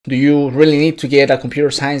Do you really need to get a computer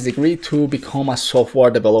science degree to become a software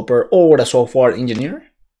developer or a software engineer?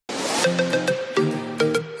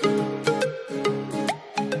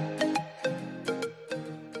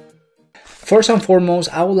 First and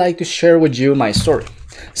foremost, I would like to share with you my story.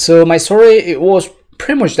 So my story, it was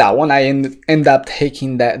pretty much that one. I end up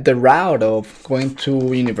taking the route of going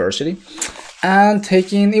to university and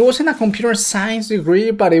it wasn't a computer science degree,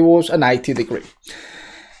 but it was an IT degree.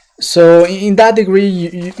 So in that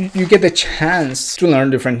degree, you get the chance to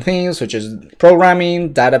learn different things such as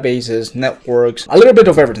programming, databases, networks, a little bit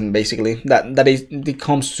of everything basically that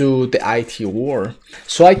comes to the IT world.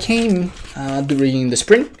 So I came during the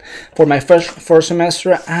spring for my first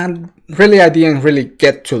semester, and really I didn't really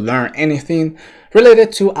get to learn anything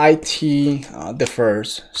related to IT the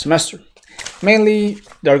first semester. Mainly,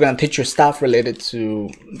 they're gonna teach you stuff related to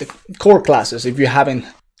the core classes if you haven't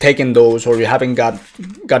taken those or you haven't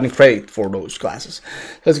gotten credit for those classes.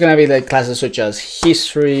 So it's gonna be like classes such as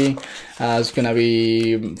history, it's gonna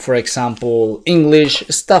be, for example, English,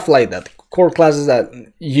 stuff like that. Core classes that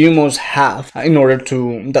you must have in order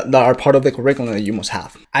to, that are part of the curriculum that you must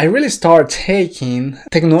have. I really started taking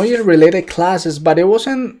technology related classes, but it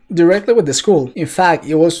wasn't directly with the school. In fact,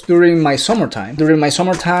 it was during my summertime. During my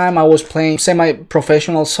summertime, I was playing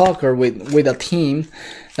semi-professional soccer with a team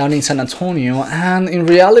down in San Antonio, and in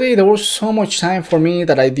reality there was so much time for me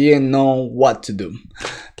that I didn't know what to do.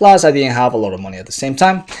 Plus I didn't have a lot of money at the same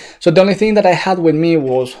time, so the only thing that I had with me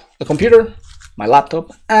was a computer, my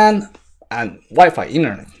laptop, and Wi-Fi,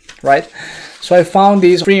 internet, right? So I found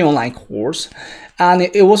this free online course, and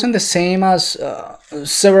it wasn't the same as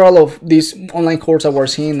several of these online courses that we're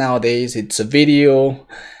seeing nowadays. It's a video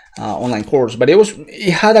online course, but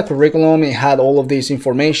it had a curriculum, it had all of this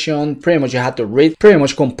information. Pretty much you had to read, pretty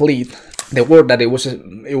much complete the work that it was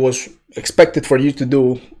expected for you to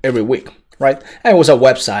do every week, right? And it was a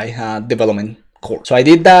website development course. So I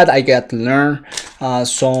did that. I got to learn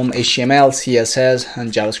some HTML, CSS,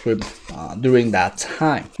 and JavaScript during that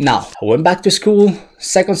time. Now, I went back to school,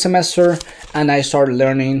 second semester, and I started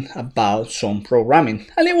learning about some programming.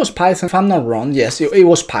 And it was Python, if I'm not wrong. Yes, it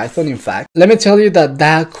was Python, in fact. Let me tell you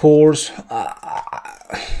that course,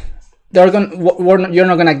 you're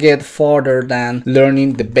not gonna get farther than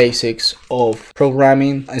learning the basics of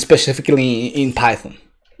programming, and specifically in Python.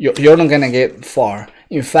 You're not gonna get far.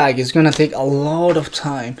 In fact, it's gonna take a lot of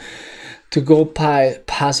time to go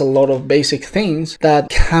past a lot of basic things that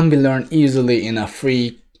can be learned easily in a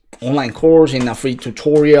free online course, in a free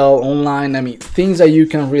tutorial online. I mean, things that you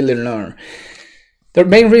can really learn. The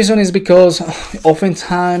main reason is because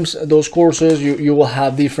oftentimes those courses you will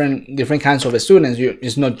have different kinds of students.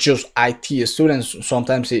 It's not just IT students.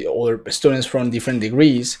 Sometimes other students from different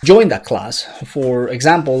degrees join that class. For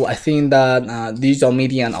example, I think that digital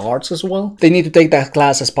media and arts as well, they need to take that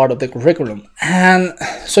class as part of the curriculum, and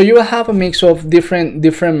so you will have a mix of different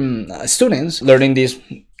students learning this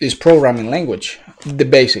programming language, the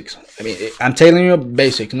basics. I mean, I'm telling you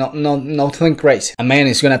basic, nothing crazy. And man,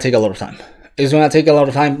 it's gonna take a lot of time. It's going to take a lot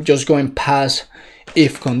of time just going past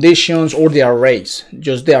if conditions or the arrays,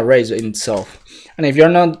 just the arrays in itself. And if you're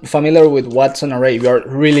not familiar with what's an array, if you're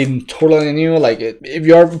really totally new, like if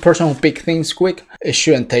you're a person who picks things quick, it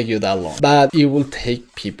shouldn't take you that long. But it will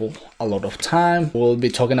take people a lot of time. We'll be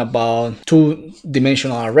talking about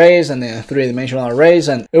 2-dimensional arrays and then 3-dimensional arrays,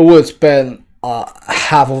 and it will spend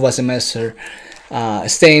half of a semester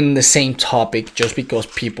staying in the same topic just because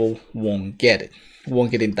people won't get it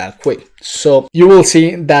that quick. So you will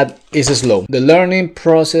see that it's slow. The learning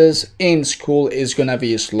process in school is gonna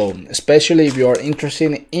be slow, especially if you are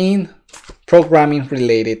interested in programming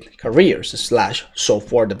related careers /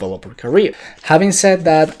 software developer career. Having said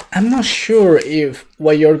that, I'm not sure if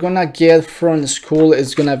what you're gonna get from school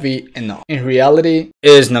is gonna be enough. In reality,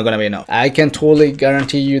 it's not gonna be enough. I can totally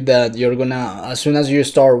guarantee you that you're gonna, as soon as you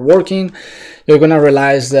start working, you're gonna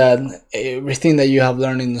realize that everything that you have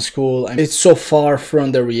learned in school, it's so far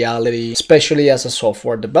from the reality, especially as a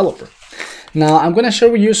software developer. Now, I'm going to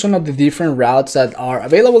share with you some of the different routes that are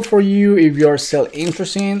available for you if you're still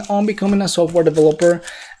interested on becoming a software developer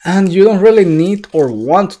and you don't really need or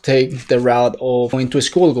want to take the route of going to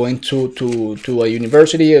school, going to a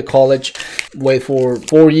university, a college, wait for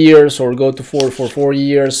 4 years or go to for 4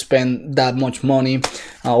 years, spend that much money.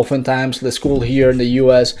 Oftentimes the school here in the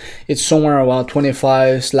US, it's somewhere around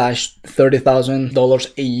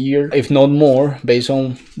 $25,000–$30,000 a year, if not more, based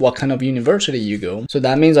on what kind of university you go. So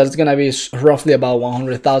that means that it's gonna be roughly about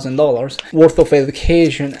 $100,000 worth of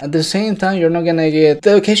education. At the same time, you're not gonna get the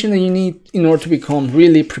education that you need in order to become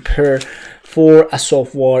really prepared for a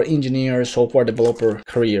software engineer, software developer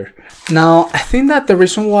career. Now, I think that the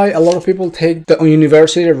reason why a lot of people take the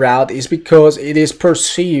university route is because it is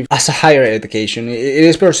perceived as a higher education. It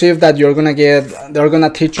is perceived that they're gonna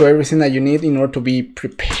teach you everything that you need in order to be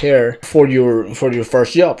prepared for your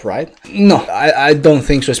first job, right? No, I don't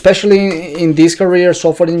think so. Especially in this career,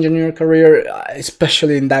 software engineer career,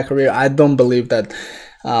 especially in that career, I don't believe that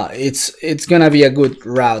it's gonna be a good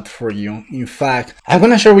route for you. In fact, I'm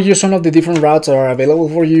gonna share with you some of the different routes that are available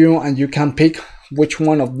for you, and you can pick which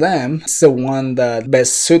one of them is the one that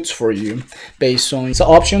best suits for you based on. So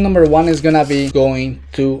option number one is gonna be going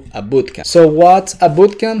to a bootcamp. So what's a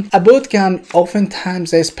bootcamp? A bootcamp,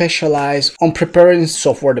 oftentimes they specialize on preparing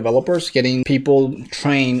software developers, getting people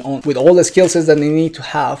trained on with all the skill sets that they need to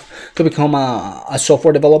have to become a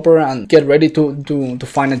software developer and get ready to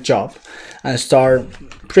find a job and start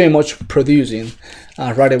pretty much producing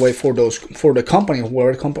right away for the company,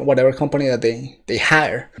 whatever company that they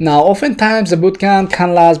hire. Now, oftentimes the bootcamp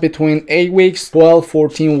can last between 8 weeks, 12,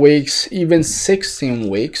 14 weeks, even 16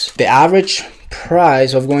 weeks. The average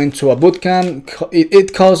price of going to a bootcamp,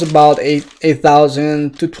 it costs about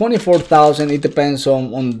 $8,000 to $24,000. It depends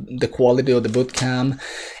on the quality of the bootcamp.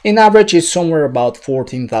 In average, it's somewhere about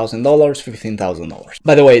 $14,000, $15,000.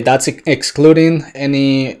 By the way, that's excluding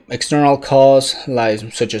any external costs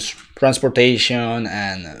such as transportation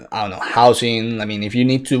and I don't know, housing. I mean, if you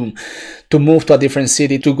need to move to a different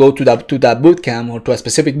city to go to that bootcamp or to a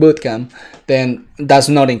specific bootcamp, then that's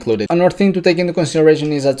not included. Another thing to take into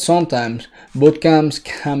consideration is that sometimes bootcamps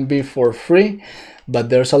can be for free, but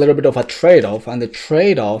there's a little bit of a trade-off, and the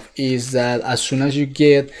trade-off is that as soon as you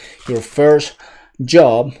get your first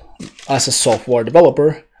job as a software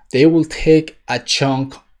developer, they will take a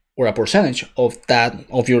chunk or a percentage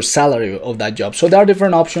of your salary of that job. So there are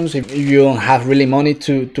different options. If you don't have really money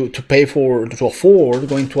to pay for, to afford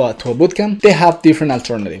going to a bootcamp, they have different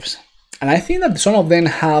alternatives, and I think that some of them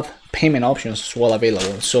have payment options as well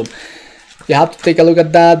available. So you have to take a look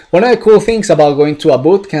at that. One of the cool things about going to a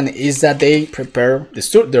bootcamp is that they prepare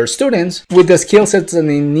their students with the skill sets that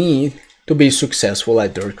they need to be successful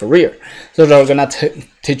at their career. So they're gonna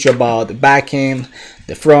teach you about the back end,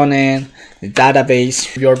 the front end, the database.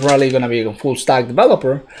 If you're probably gonna be a full stack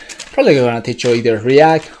developer, probably gonna teach you either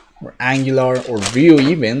React or Angular or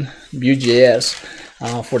Vue.js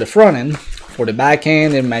for the front end. For the back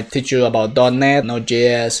end, it might teach you about .NET,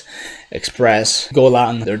 Node.js, Express,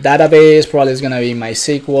 Golang. Their database probably is gonna be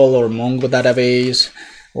MySQL or Mongo database,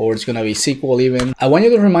 or it's gonna be SQL even. I want you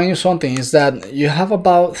to remind you something, is that you have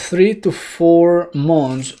about 3 to 4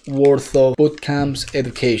 months worth of bootcamps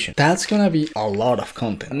education. That's gonna be a lot of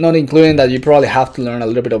content, not including that you probably have to learn a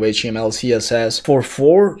little bit of HTML, CSS for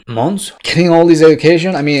 4 months. Getting all this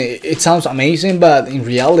education, I mean, it sounds amazing, but in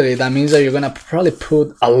reality, that means that you're gonna probably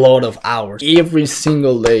put a lot of hours every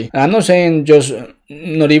single day. And I'm not saying just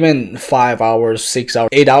not even 5 hours, 6 hours,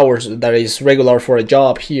 8 hours that is regular for a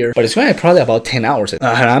job here, but it's going to be probably about 10 hours.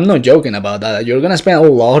 I'm not joking about that. You're going to spend a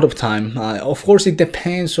lot of time. Of course, it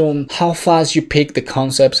depends on how fast you pick the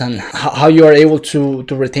concepts and how you are able to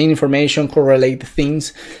retain information, correlate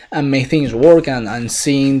things, and make things work, and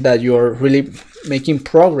seeing that you're really making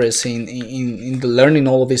progress in the learning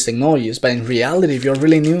all of these technologies. But in reality, if you're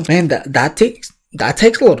really new, man, that takes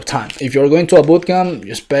a lot of time. If you're going to a bootcamp,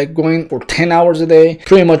 you expect going for 10 hours a day,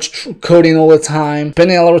 pretty much coding all the time,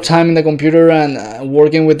 spending a lot of time in the computer and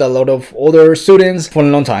working with a lot of other students for a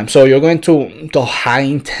long time. So you're going to high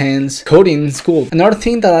intense coding school. Another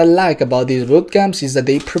thing that I like about these bootcamps is that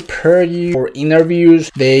they prepare you for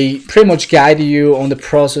interviews. They pretty much guide you on the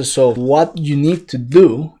process of what you need to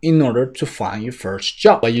do in order to find your first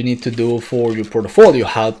job, what you need to do for your portfolio,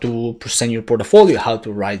 how to present your portfolio, how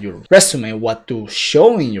to write your resume, what to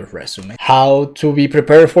show in your resume, how to be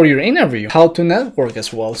prepared for your interview, how to network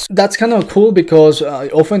as well. So that's kind of cool, because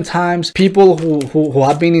oftentimes people who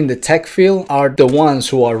have been in the tech field are the ones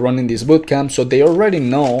who are running this bootcamp, so they already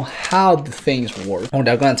know how the things work, or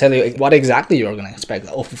they're going to tell you what exactly you're going to expect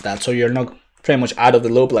off of that, so you're not pretty much out of the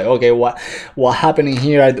loop, like, okay, what happening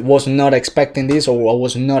here? I was not expecting this, or I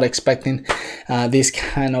was not expecting these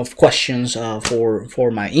kind of questions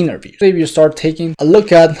for my interview. So if you start taking a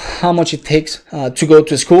look at how much it takes to go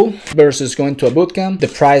to school versus going to a bootcamp, the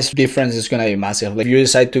price difference is going to be massive. Like, if you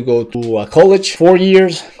decide to go to a college, 4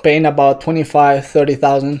 years, paying about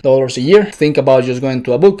 $25,000-$30,000 a year, think about just going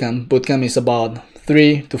to a bootcamp. Bootcamp is about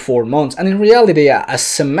 3 to 4 months, and in reality a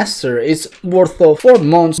semester is worth of 4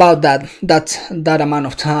 months, about that amount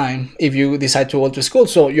of time if you decide to go to school.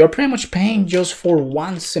 So you're pretty much paying just for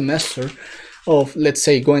one semester of, let's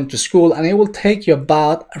say, going to school, and it will take you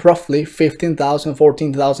about roughly $15,000,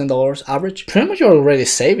 $14,000 average. Pretty much you're already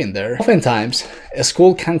saving there. Oftentimes, a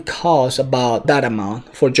school can cost about that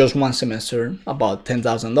amount for just one semester, about $10,000,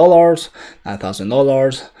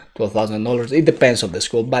 $9,000, $12,000. It depends on the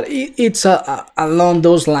school, but it's along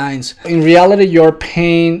those lines. In reality, you're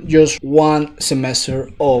paying just one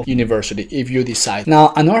semester of university if you decide.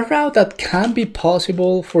 Now, another route that can be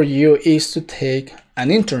possible for you is to take an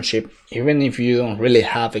internship, even if you don't really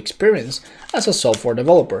have experience as a software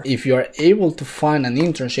developer. If you are able to find an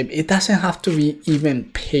internship, it doesn't have to be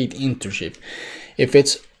even paid internship. If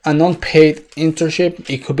it's a non-paid internship,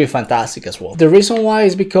 it could be fantastic as well. The reason why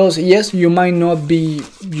is because, yes, you might not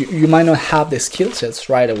have the skill sets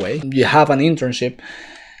right away. You have an internship,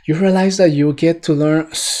 you realize that you get to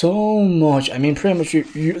learn so much. I mean, pretty much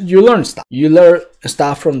you learn stuff. You learn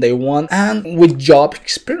stuff from day one, and with job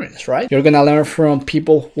experience, right? You're gonna learn from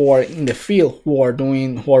people who are in the field, who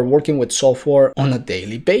are working with software on a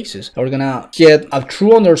daily basis. You're gonna get a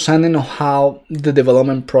true understanding of how the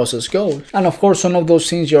development process goes. And of course, some of those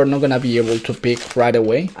things you're not gonna be able to pick right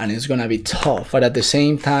away, and it's gonna be tough. But at the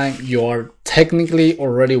same time, you're technically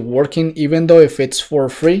already working, even though if it's for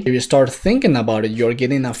free. If you start thinking about it, you're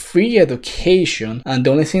getting a free education, and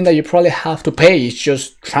the only thing that you probably have to pay is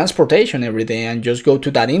just transportation every day, and just go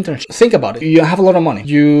to that internship. Think about it. You have a lot of money.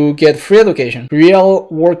 You get free education, real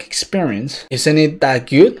work experience. Isn't it that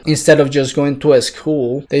good? Instead of just going to a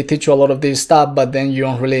school, they teach you a lot of this stuff, but then you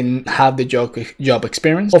don't really have the job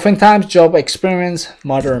experience. Oftentimes, job experience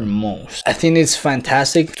matter most. I think it's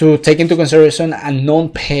fantastic to take into consideration a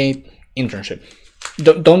non-paid internship.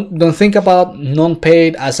 Don't think about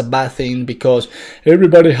non-paid as a bad thing, because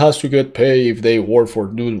everybody has to get paid if they work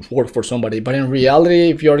for somebody. But in reality,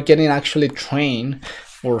 if you're getting actually trained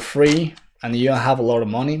for free and you don't have a lot of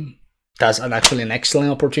money, that's actually an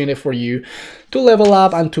excellent opportunity for you to level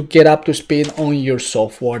up and to get up to speed on your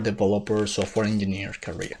software developer, software engineer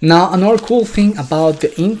career. Now, another cool thing about the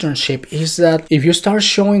internship is that if you start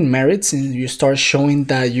showing merits and you start showing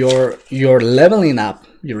that you're leveling up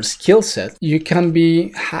your skill set, you can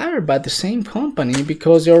be hired by the same company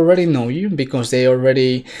because they already know you, because they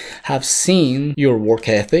already have seen your work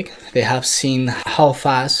ethic, they have seen how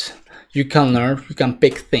fast you can learn, you can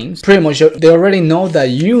pick things. Pretty much they already know that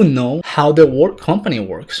you know how the company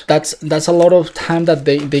works. That's a lot of time that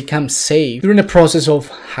they can save during the process of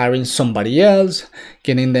hiring somebody else,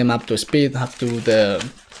 getting them up to speed, up to the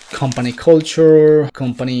company culture,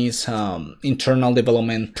 company's internal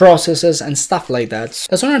development processes and stuff like that.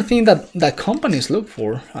 That's another thing that companies look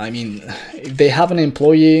for. I mean, if they have an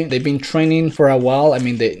employee, they've been training for a while, I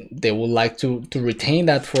mean, they would like to retain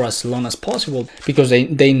that for as long as possible, because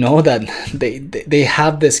they know that they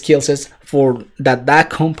have the skill sets for that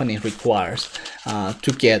company requires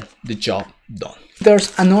to get the job done.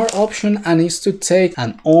 There's another option, and it's to take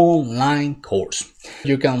an online course.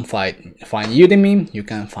 You can find Udemy, you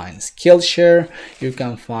can find Skillshare, you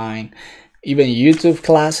can find even YouTube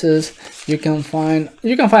classes. You can find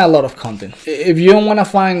a lot of content. If you don't want to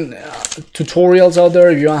find tutorials out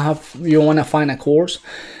there, if you want to find a course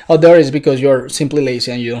out there, is because you're simply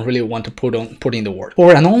lazy and you don't really want to put in the work.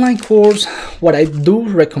 For an online course, what I do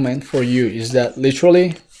recommend for you is that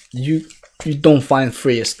literally you don't find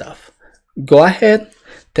free stuff. Go ahead,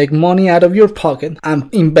 take money out of your pocket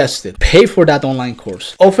and invest it. Pay for that online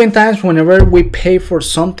course. Oftentimes, whenever we pay for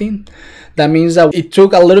something, that means that it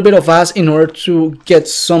took a little bit of us in order to get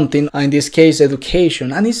something, in this case,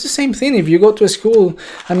 education. And it's the same thing if you go to a school.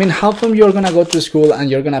 I mean, how come you're gonna go to school and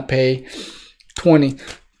you're gonna pay $20,000,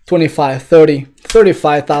 $25,000,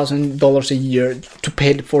 $35,000 a year to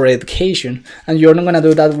pay for education, and you're not gonna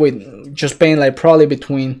do that with just paying like probably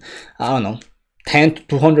between, I don't know, $10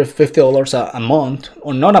 to $250 a month,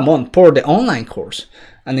 or not a month, for the online course.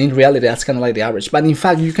 And in reality, that's kind of like the average. But in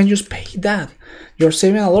fact, you can just pay that. You're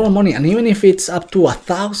saving a lot of money. And even if it's up to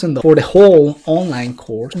 $1,000 for the whole online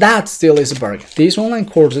course, that still is a bargain. These online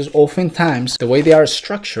courses, oftentimes, the way they are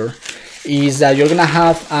structured is that you're gonna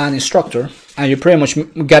have an instructor, and you pretty much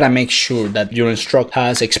gotta make sure that your instructor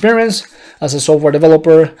has experience as a software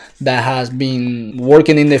developer, that has been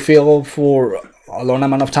working in the field for a long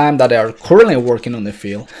amount of time, that they are currently working on the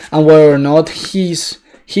field, and whether or not his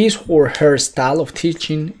or her style of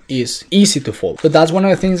teaching is easy to follow. So that's one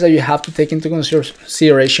of the things that you have to take into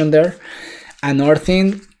consideration there. Another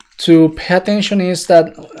thing to pay attention is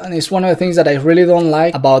that, and it's one of the things that I really don't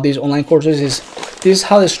like about these online courses, is this is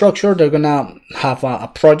how they're structured. They're gonna have a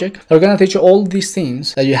project. They're gonna teach you all these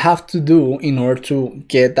things that you have to do in order to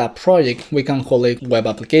get that project. We can call it web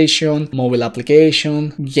application, mobile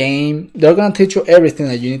application, game. They're gonna teach you everything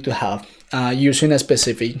that you need to have using a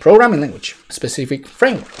specific programming language, specific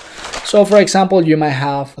framework. So for example, you might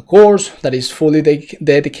have a course that is fully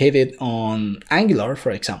dedicated on Angular,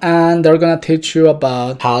 for example, and they're gonna teach you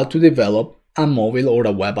about how to develop a mobile or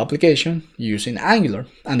a web application using Angular,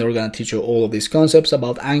 and they're gonna teach you all of these concepts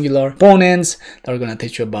about Angular components. They're gonna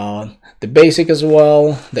teach you about the basic as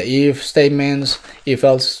well, the if statements, if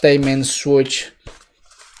else statements, switch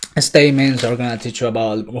statements. Are gonna teach you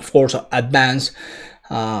about, of course, advanced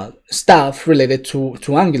stuff related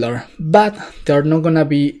to Angular, but they're not gonna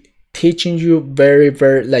be teaching you very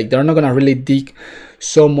like, they're not gonna really dig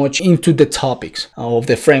so much into the topics of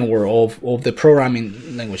the framework of the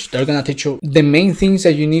programming language. They're gonna teach you the main things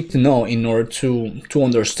that you need to know in order to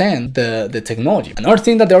understand the technology. Another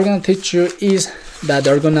thing that they're gonna teach you is that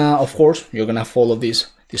they're gonna, of course, you're gonna follow this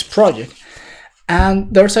project,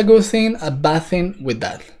 and there's a good thing, a bad thing with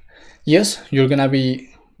that. Yes, you're gonna be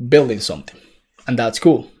building something, and that's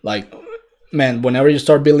cool. Like, man, whenever you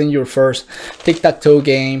start building your first tic-tac-toe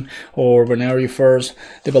game, or whenever you first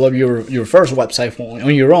develop your first website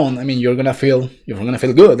on your own, I mean, you're gonna feel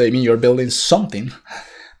good. I mean, you're building something.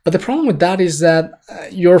 But the problem with that is that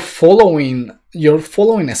you're following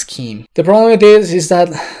a scheme. The problem with this is that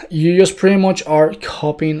you just pretty much are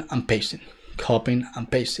copying and pasting,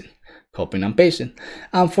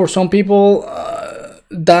 and for some people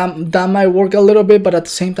that might work a little bit, but at the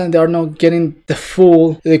same time they are not getting the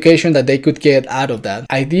full education that they could get out of that.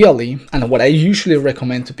 Ideally, and what I usually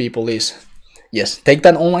recommend to people is, yes, take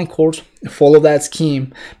that online course, follow that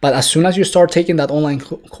scheme, but as soon as you start taking that online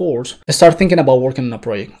course, start thinking about working on a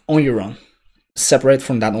project on your own, separate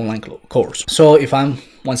from that online course. So if I'm,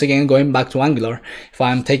 once again, going back to Angular, if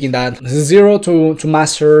I'm taking that 0 to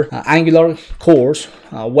master Angular course,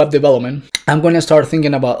 web development, I'm going to start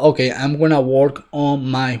thinking about, okay, I'm going to work on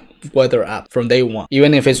my weather app from day one,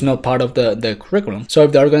 even if it's not part of the curriculum. So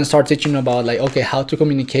if they're going to start teaching about, like, okay, how to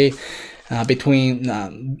communicate between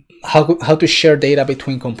how to share data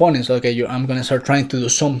between components, okay, I'm going to start trying to do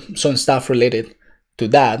some stuff related to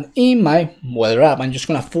that in my weather app. I'm just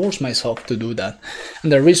gonna force myself to do that,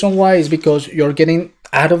 and the reason why is because you're getting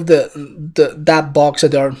out of that box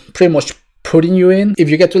that they're pretty much putting you in. If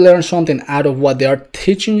you get to learn something out of what they are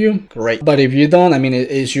teaching you, great. But if you don't, I mean,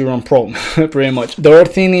 it's your own problem. Pretty much. The other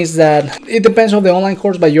thing is that it depends on the online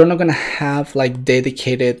course, but you're not gonna have like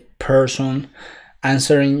dedicated person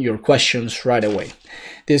answering your questions right away.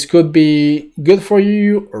 This could be good for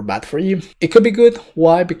you or bad for you. It could be good.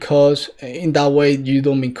 Why? Because in that way you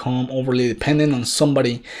don't become overly dependent on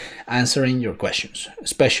somebody answering your questions,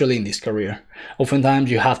 especially in this career.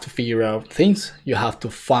 Oftentimes you have to figure out things, you have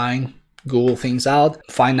to Google things out,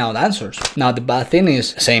 find out answers. Now the bad thing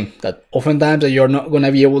is same, that oftentimes that you're not going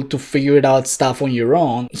to be able to figure it out stuff on your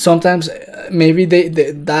own. Sometimes maybe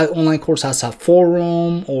that online course has a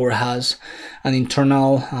forum or has an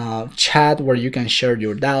internal chat where you can share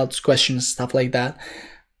your doubts, questions, stuff like that,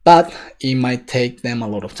 but it might take them a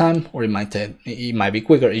lot of time, or it might be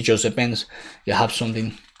quicker. It just depends. You have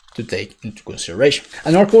something to take into consideration.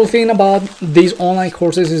 Another cool thing about these online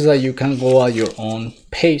courses is that you can go at your own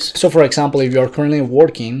pace. So for example, if you're currently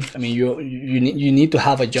working, I mean, you need to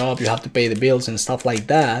have a job, you have to pay the bills and stuff like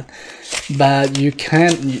that, but you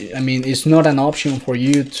can't, I mean, it's not an option for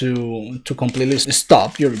you to completely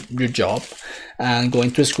stop your job and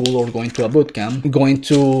going to school or going to a boot camp, going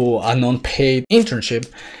to a non-paid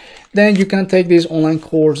internship. Then you can take these online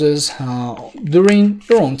courses during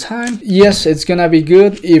your own time. Yes, it's gonna be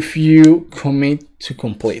good if you commit to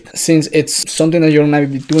complete. Since it's something that you're gonna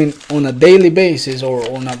be doing on a daily basis or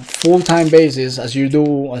on a full-time basis, as you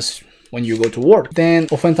do as when you go to work, then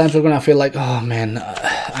oftentimes you're gonna feel like, oh man,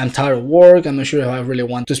 I'm tired of work. I'm not sure if I really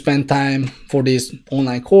want to spend time for this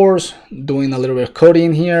online course, doing a little bit of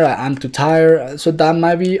coding here. I'm too tired. So that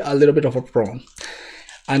might be a little bit of a problem.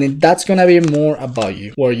 And that's gonna be more about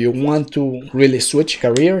you, where you want to really switch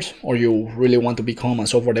careers or you really want to become a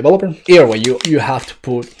software developer. Either way, you have to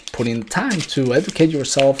put in time to educate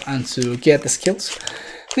yourself and to get the skills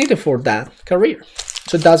needed for that career.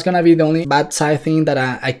 So that's gonna be the only bad side thing that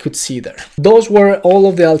I could see there. Those were all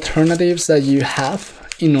of the alternatives that you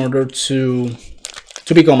have in order to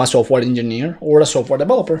become a software engineer or a software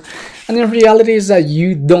developer. And the reality is that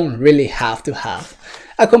you don't really have to have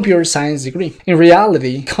a computer science degree. In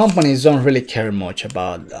reality, companies don't really care much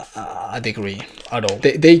about a degree at all.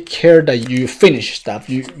 They care that you finish stuff,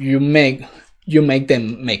 you make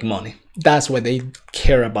them make money. That's what they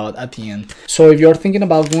care about at the end. So if you're thinking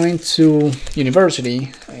about going to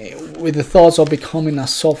university with the thoughts of becoming a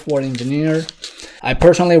software engineer, I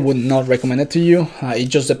personally would not recommend it to you. It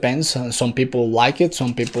just depends. Some people like it,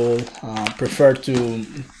 some people prefer to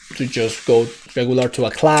to just go regular to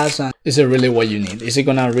a class? And is it really what you need? Is it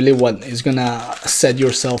gonna really what is gonna set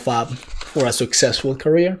yourself up for a successful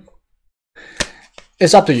career?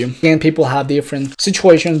 It's up to you. Again, people have different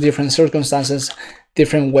situations, different circumstances,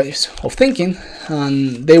 different ways of thinking,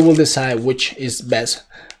 and they will decide which is best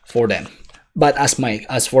for them. But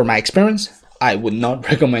as for my experience, I would not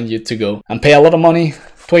recommend you to go and pay a lot of money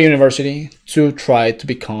to a university to try to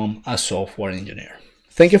become a software engineer.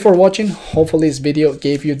 Thank you for watching. Hopefully this video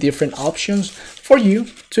gave you different options for you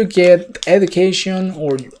to get education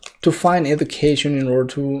or to find education in order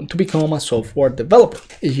to become a software developer.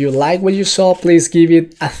 If you like what you saw, please give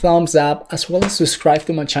it a thumbs up, as well as subscribe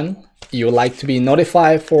to my channel. If you would like to be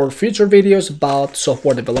notified for future videos about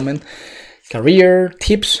software development, career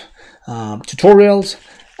tips, tutorials,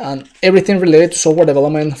 and everything related to software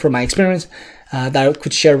development from my experience that I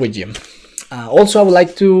could share with you. Also, I would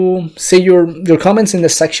like to see your comments in the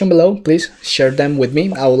section below. Please share them with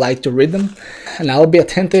me. I would like to read them, and I'll be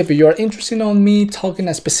attentive if you are interested in me talking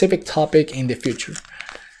a specific topic in the future.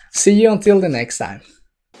 See you until the next time.